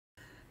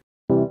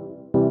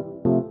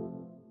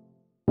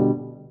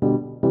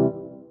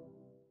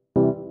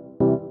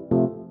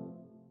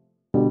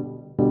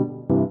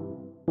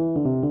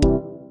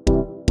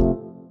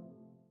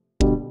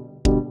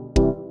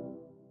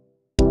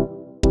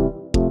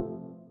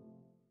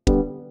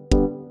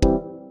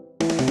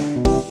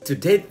To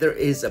date, there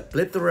is a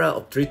plethora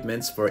of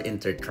treatments for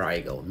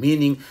Intertrigo,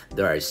 meaning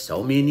there are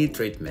so many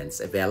treatments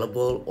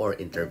available or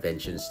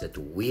interventions that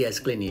we as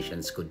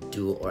clinicians could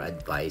do or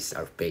advise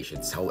our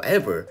patients.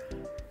 However,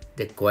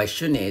 the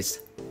question is,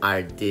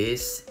 are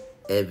these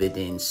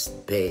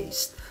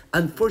evidence-based?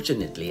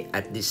 Unfortunately,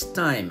 at this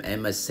time, I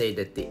must say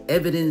that the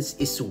evidence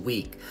is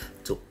weak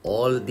to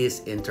all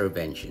these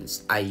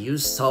interventions. I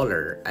use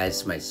Solar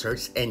as my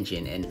search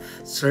engine and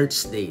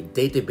search the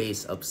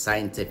database of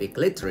scientific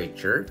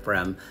literature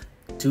from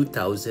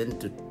 2000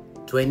 to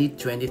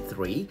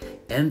 2023,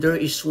 and there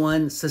is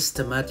one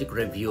systematic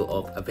review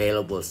of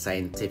available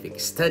scientific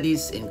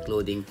studies,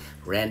 including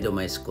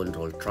randomized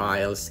controlled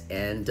trials,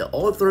 and the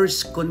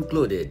authors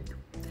concluded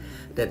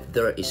that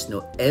there is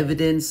no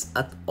evidence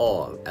at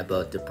all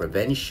about the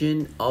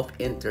prevention of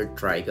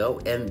Intertrigo,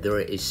 and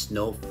there is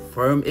no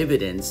firm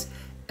evidence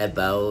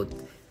about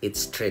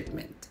its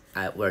treatment.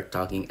 We're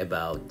talking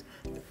about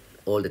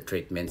all the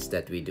treatments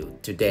that we do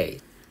today.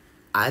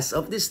 As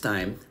of this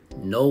time,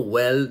 no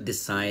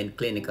well-designed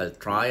clinical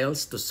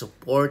trials to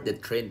support the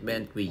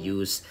treatment we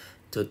use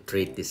to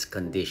treat this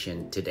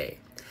condition today.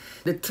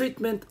 The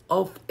treatment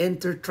of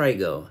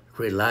Intertrigo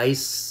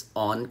relies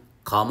on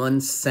common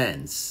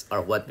sense,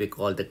 or what we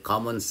call the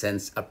common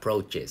sense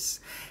approaches,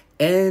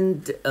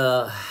 and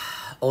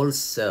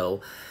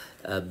also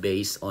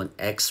based on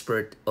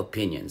expert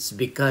opinions,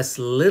 because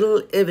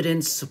little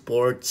evidence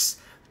supports,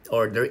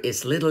 or there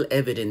is little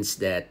evidence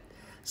that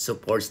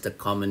supports the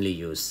commonly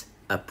used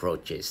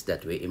approaches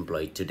that we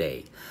employ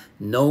today.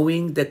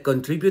 Knowing the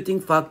contributing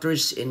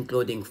factors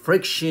including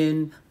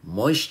friction,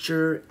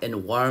 moisture,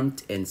 and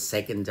warmth, and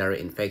secondary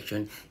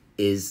infection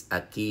is a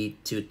key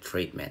to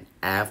treatment.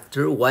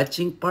 After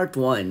watching part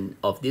 1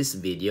 of this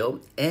video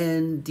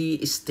and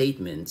the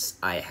statements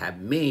I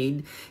have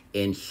made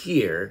in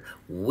here,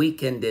 we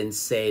can then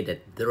say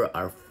that there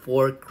are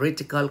 4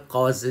 critical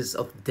causes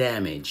of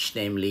damage,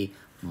 namely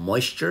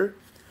moisture,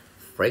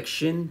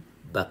 friction,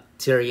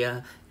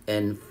 bacteria,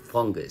 and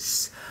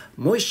fungus.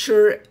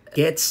 Moisture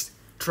gets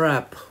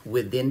trapped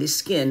within the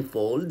skin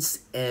folds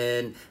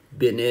and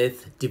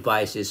beneath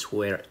devices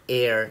where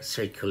air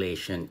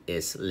circulation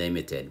is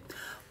limited.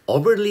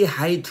 Overly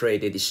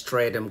hydrated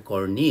stratum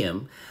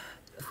corneum,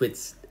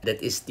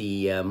 that is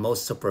the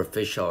most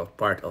superficial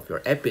part of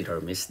your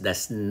epidermis,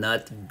 does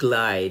not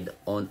glide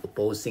on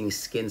opposing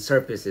skin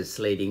surfaces,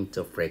 leading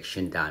to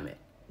friction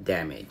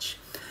damage.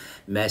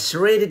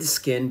 Macerated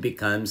skin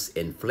becomes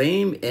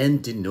inflamed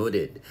and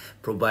denuded,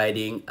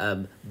 providing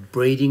a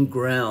breeding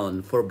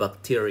ground for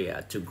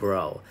bacteria to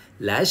grow.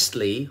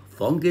 Lastly,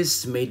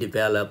 fungus may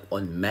develop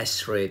on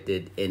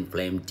macerated,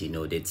 inflamed,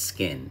 denuded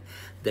skin.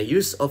 The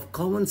use of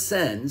common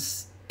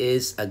sense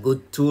is a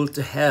good tool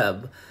to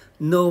have,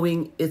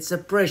 knowing it's a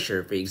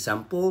pressure. For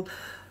example,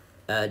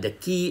 the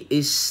key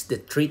is the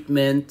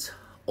treatment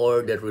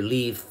or the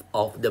relief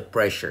of the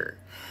pressure.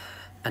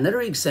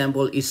 Another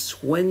example is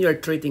when you're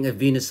treating a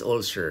venous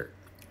ulcer.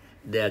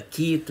 The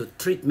key to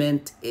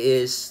treatment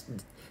is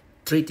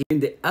treating in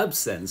the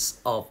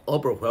absence of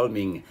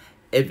overwhelming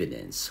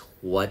evidence.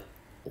 What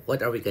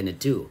are we going to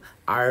do?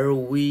 Are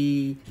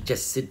we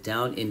just sit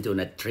down and do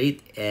not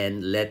treat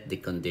and let the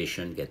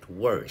condition get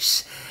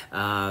worse?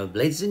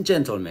 Ladies and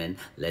gentlemen,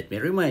 let me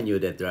remind you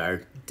that there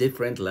are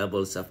different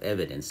levels of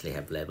evidence. We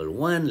have level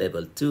 1,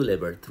 level 2,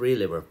 level 3,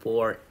 level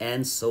 4,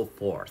 and so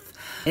forth.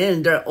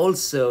 And there are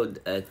also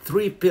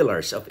 3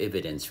 pillars of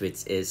evidence,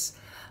 which is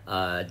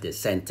the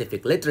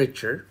scientific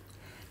literature,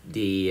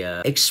 the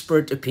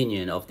expert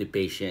opinion of the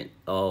patient,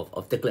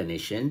 of the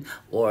clinician,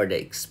 or the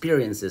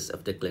experiences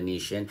of the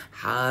clinician.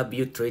 Have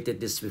you treated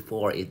this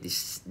before?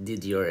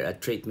 Did your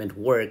treatment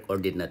work or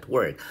did not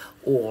work?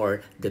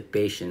 Or the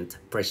patient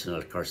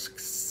personal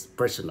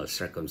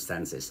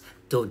circumstances.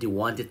 Do they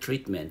want the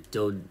treatment?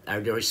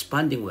 Are they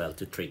responding well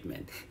to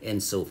treatment?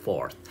 And so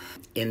forth.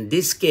 In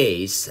this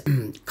case,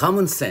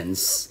 common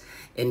sense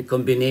in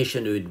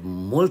combination with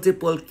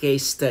multiple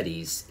case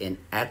studies and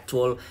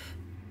actual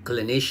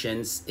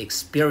clinicians'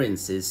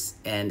 experiences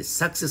and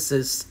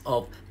successes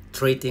of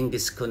treating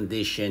this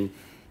condition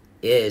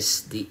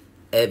is the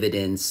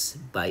evidence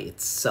by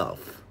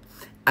itself.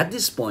 At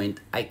this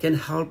point, I can't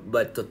help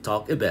but to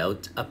talk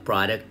about a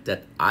product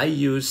that I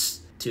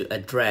use to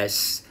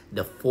address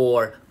the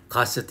 4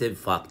 causative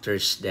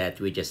factors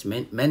that we just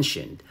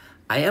mentioned.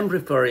 I am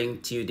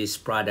referring to this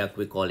product,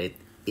 we call it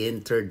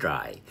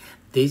InterDry.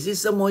 This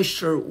is a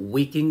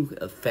moisture-wicking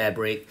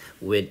fabric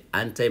with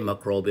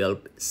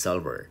antimicrobial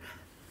silver.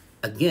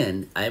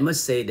 Again, I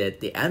must say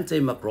that the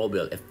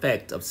antimicrobial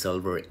effect of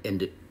silver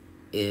in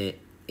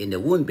the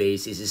wound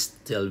base is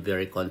still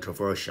very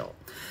controversial.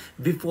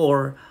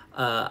 Before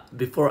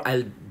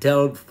I'll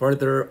delve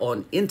further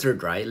on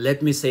InterDry,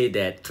 let me say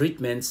that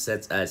treatments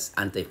such as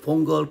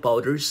antifungal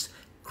powders,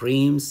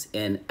 creams,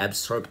 and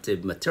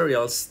absorptive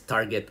materials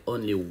target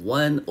only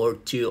 1 or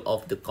 2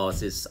 of the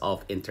causes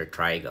of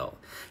Intertrigo.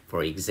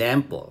 For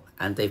example,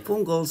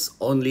 antifungals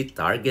only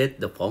target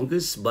the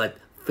fungus but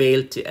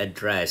fail to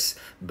address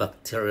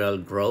bacterial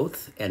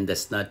growth and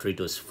does not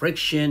reduce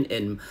friction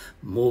and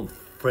move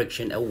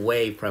friction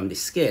away from the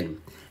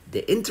skin.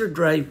 The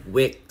InterDry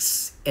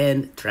wicks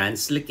and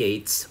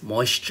translocates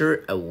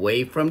moisture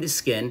away from the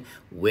skin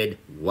with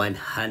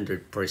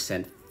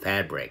 100%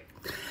 fabric.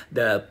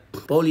 The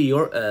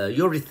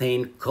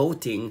polyurethane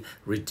coating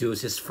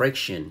reduces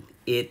friction.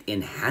 It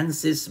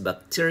enhances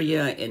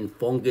bacteria and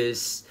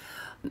fungus.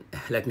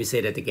 Let me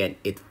say that again.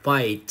 It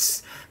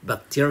fights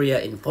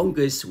bacteria and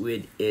fungus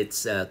with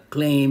its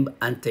claimed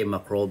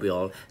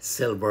antimicrobial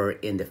silver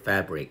in the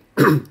fabric.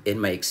 In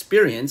my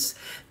experience,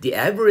 the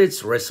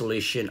average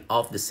resolution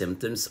of the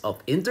symptoms of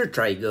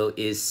Intertrigo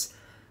is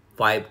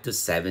 5 to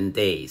 7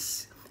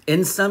 days.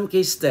 In some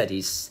case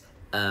studies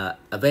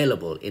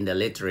available in the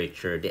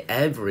literature, the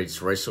average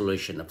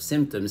resolution of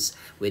symptoms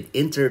with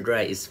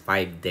InterDry is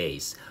 5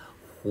 days.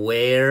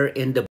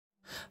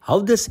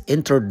 How does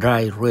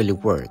InterDry really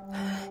work?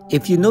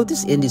 If you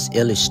notice in this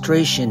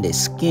illustration, the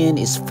skin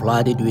is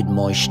flooded with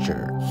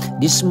moisture.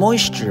 This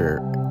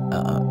moisture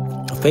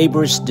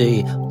favors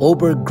the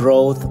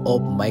overgrowth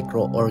of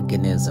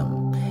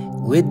microorganisms.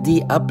 With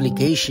the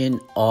application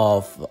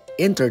of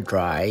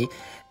InterDry,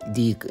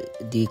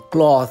 the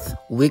cloth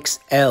wicks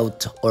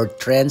out or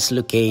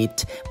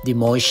translocate the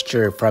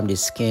moisture from the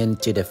skin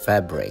to the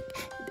fabric.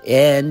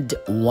 And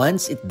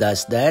once it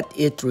does that,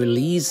 it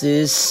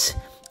releases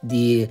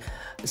the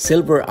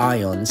silver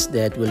ions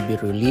that will be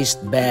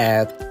released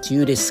back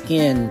to the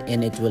skin,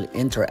 and it will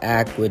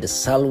interact with the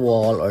cell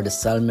wall or the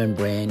cell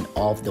membrane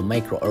of the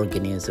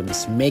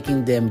microorganisms,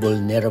 making them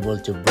vulnerable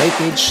to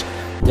breakage,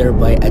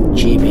 thereby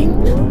achieving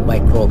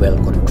microbial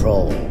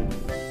control.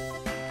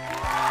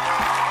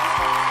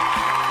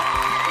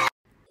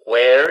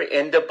 Where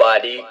in the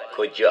body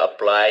could you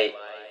apply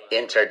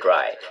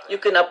InterDry? You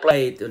can apply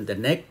it on the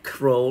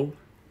neck roll,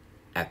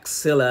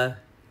 axilla,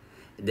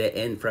 the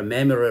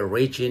inframammary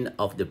region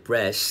of the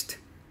breast,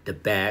 the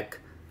back,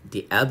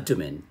 the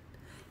abdomen,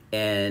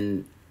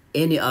 and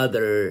any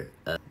other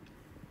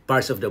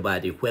parts of the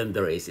body when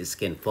there is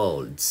skin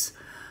folds.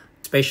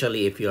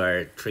 Especially if you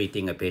are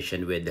treating a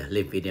patient with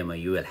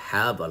lymphedema, you will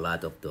have a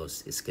lot of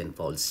those skin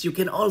folds. You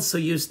can also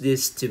use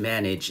this to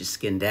manage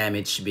skin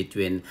damage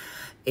between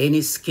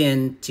any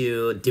skin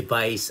to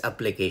device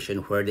application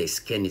where the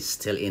skin is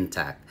still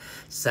intact,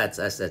 such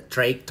as the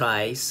trach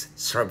ties,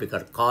 cervical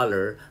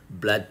collar,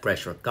 blood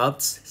pressure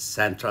cuffs,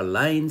 central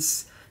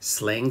lines,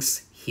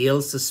 slings,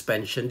 heel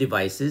suspension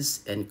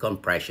devices, and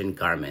compression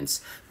garments.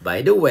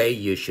 By the way,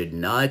 you should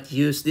not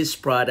use this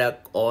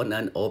product on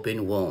an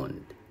open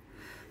wound.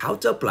 How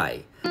to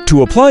apply?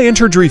 To apply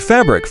InterDry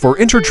fabric for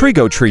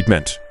Intertrigo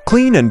treatment,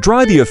 clean and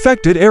dry the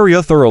affected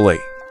area thoroughly.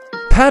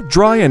 Pat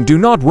dry and do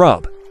not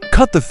rub.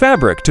 Cut the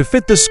fabric to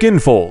fit the skin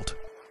fold,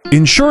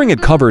 ensuring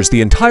it covers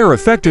the entire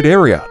affected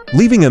area,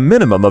 leaving a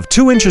minimum of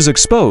 2 inches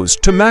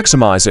exposed to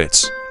maximize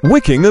its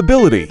wicking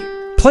ability.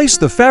 Place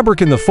the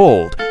fabric in the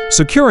fold,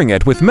 securing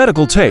it with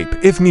medical tape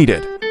if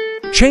needed.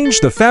 Change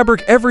the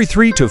fabric every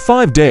 3 to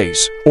 5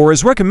 days, or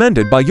as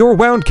recommended by your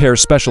wound care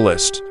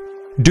specialist.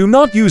 Do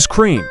not use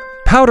cream,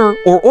 powder,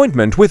 or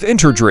ointment with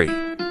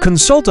InterDry.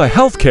 Consult a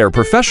healthcare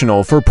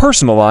professional for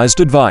personalized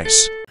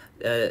advice.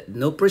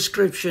 No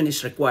prescription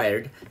is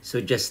required, so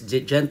just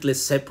gently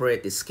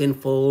separate the skin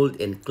fold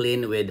and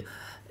clean with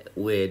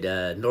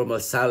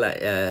normal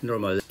salad.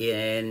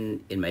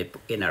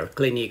 In our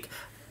clinic,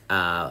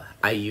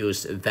 I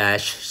use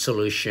Vash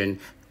solution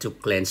to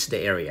cleanse the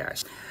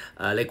areas.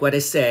 Like what I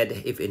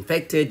said, if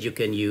infected, you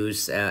can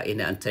use in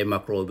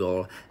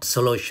antimicrobial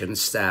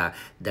solutions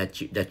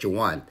that you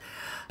want.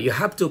 You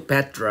have to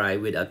pat dry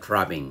without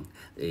rubbing.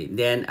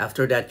 Then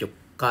after that, you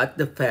cut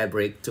the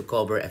fabric to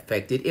cover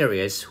affected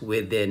areas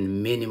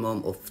within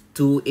minimum of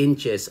 2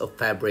 inches of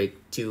fabric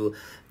to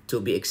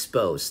be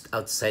exposed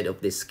outside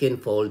of the skin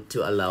fold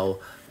to allow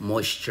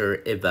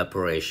moisture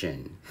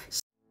evaporation.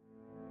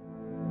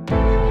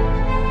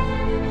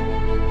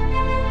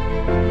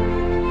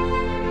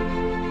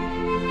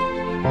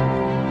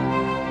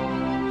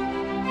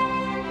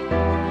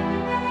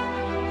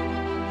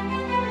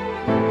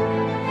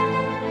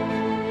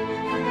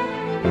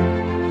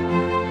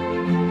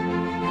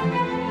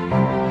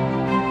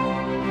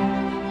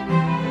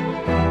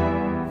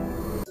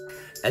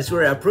 As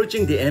we're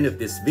approaching the end of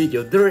this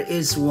video, there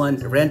is one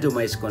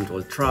randomized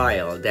controlled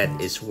trial that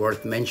is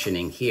worth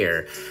mentioning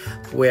here,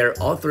 where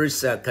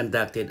authors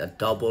conducted a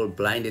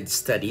double-blinded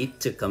study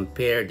to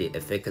compare the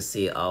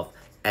efficacy of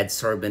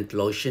adsorbent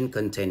lotion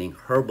containing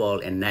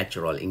herbal and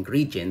natural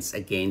ingredients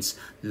against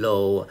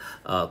low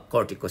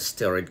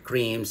corticosteroid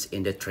creams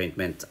in the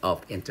treatment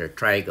of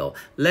Intertrigo.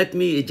 Let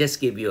me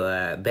just give you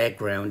a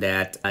background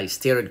that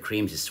steroid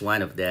creams is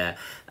one of the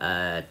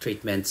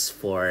treatments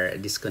for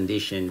this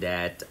condition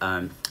that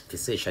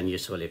physician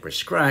usually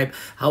prescribe.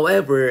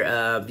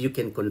 However, you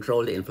can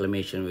control the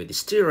inflammation with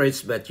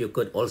steroids, but you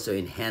could also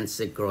enhance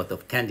the growth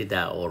of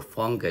candida or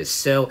fungus.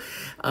 So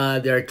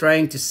they're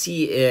trying to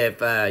see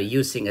if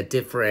using a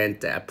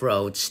different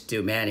approach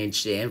to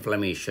manage the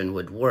inflammation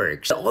would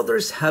work. The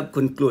authors have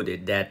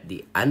concluded that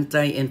the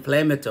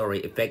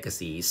anti-inflammatory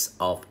efficacies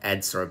of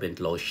adsorbent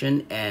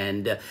lotion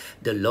and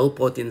the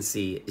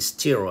low-potency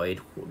steroid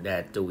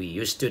that we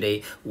use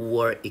today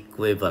were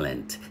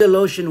equivalent. The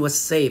lotion was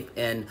safe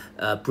and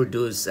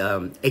produced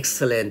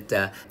excellent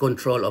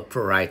control of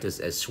pruritus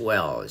as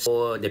well.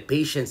 So the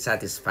patient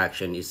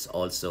satisfaction is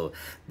also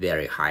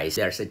very high.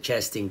 They're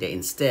suggesting that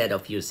instead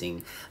of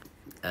using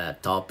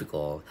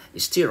topical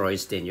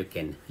steroids, then you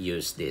can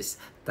use this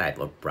type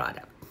of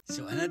product.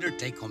 So another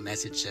take-home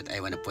message that I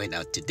want to point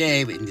out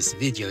today in this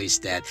video is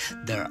that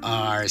there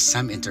are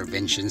some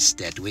interventions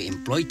that we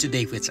employ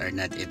today which are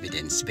not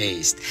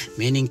evidence-based,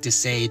 meaning to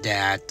say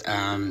that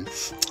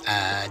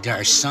there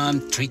are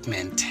some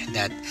treatment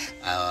that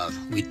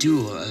we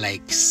do,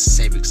 like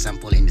say for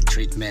example in the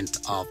treatment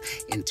of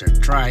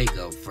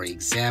Intertrigo, for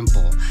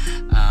example,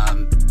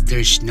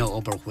 there's no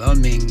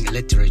overwhelming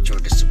literature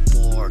that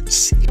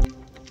supports it.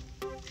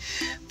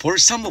 For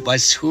some of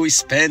us who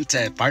spent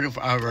part of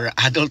our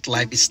adult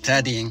life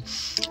studying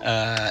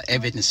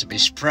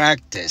evidence-based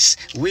practice,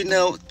 we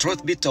know,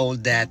 truth be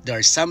told, that there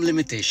are some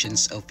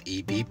limitations of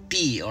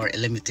EBP or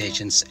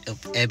limitations of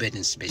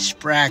evidence-based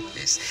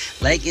practice.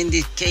 Like in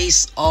the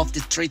case of the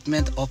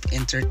treatment of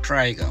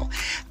Intertrigo,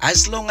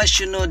 as long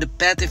as you know the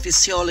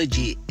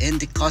pathophysiology and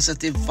the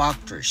causative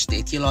factors,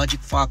 the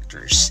etiologic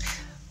factors,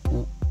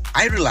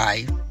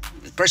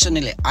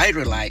 personally, I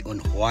rely on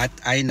what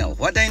I know.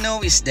 What I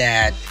know is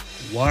that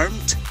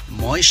warmth,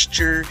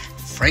 moisture,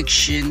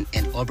 friction,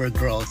 and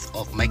overgrowth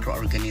of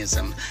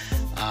microorganisms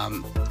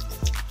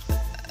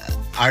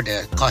are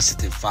the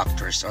causative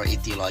factors or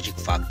etiologic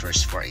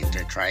factors for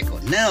Intertrigo.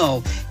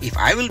 Now, if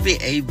I will be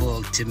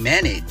able to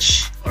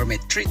manage, or my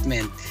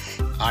treatment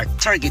are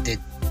targeted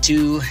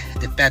to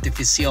the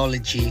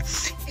pathophysiology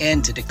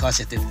and to the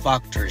causative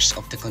factors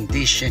of the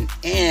condition,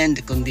 and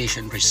the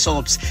condition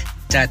resolves,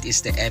 that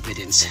is the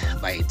evidence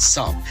by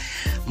itself.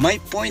 My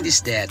point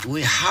is that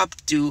we have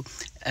to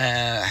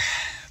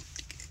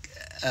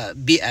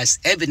be as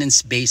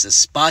evidence-based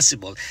as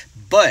possible,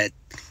 but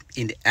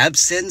in the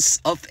absence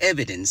of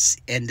evidence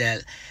in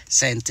the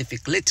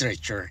scientific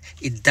literature,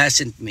 it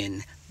doesn't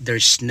mean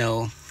there's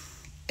no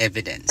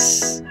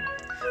evidence,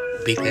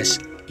 because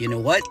you know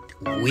what,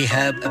 we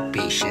have a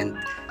patient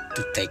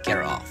to take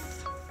care of.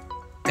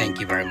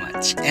 Thank you very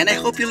much, and I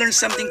hope you learned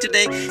something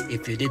today.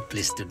 If you did,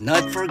 please do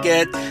not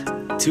forget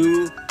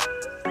to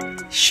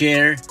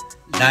share,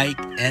 like,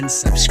 and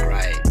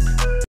subscribe.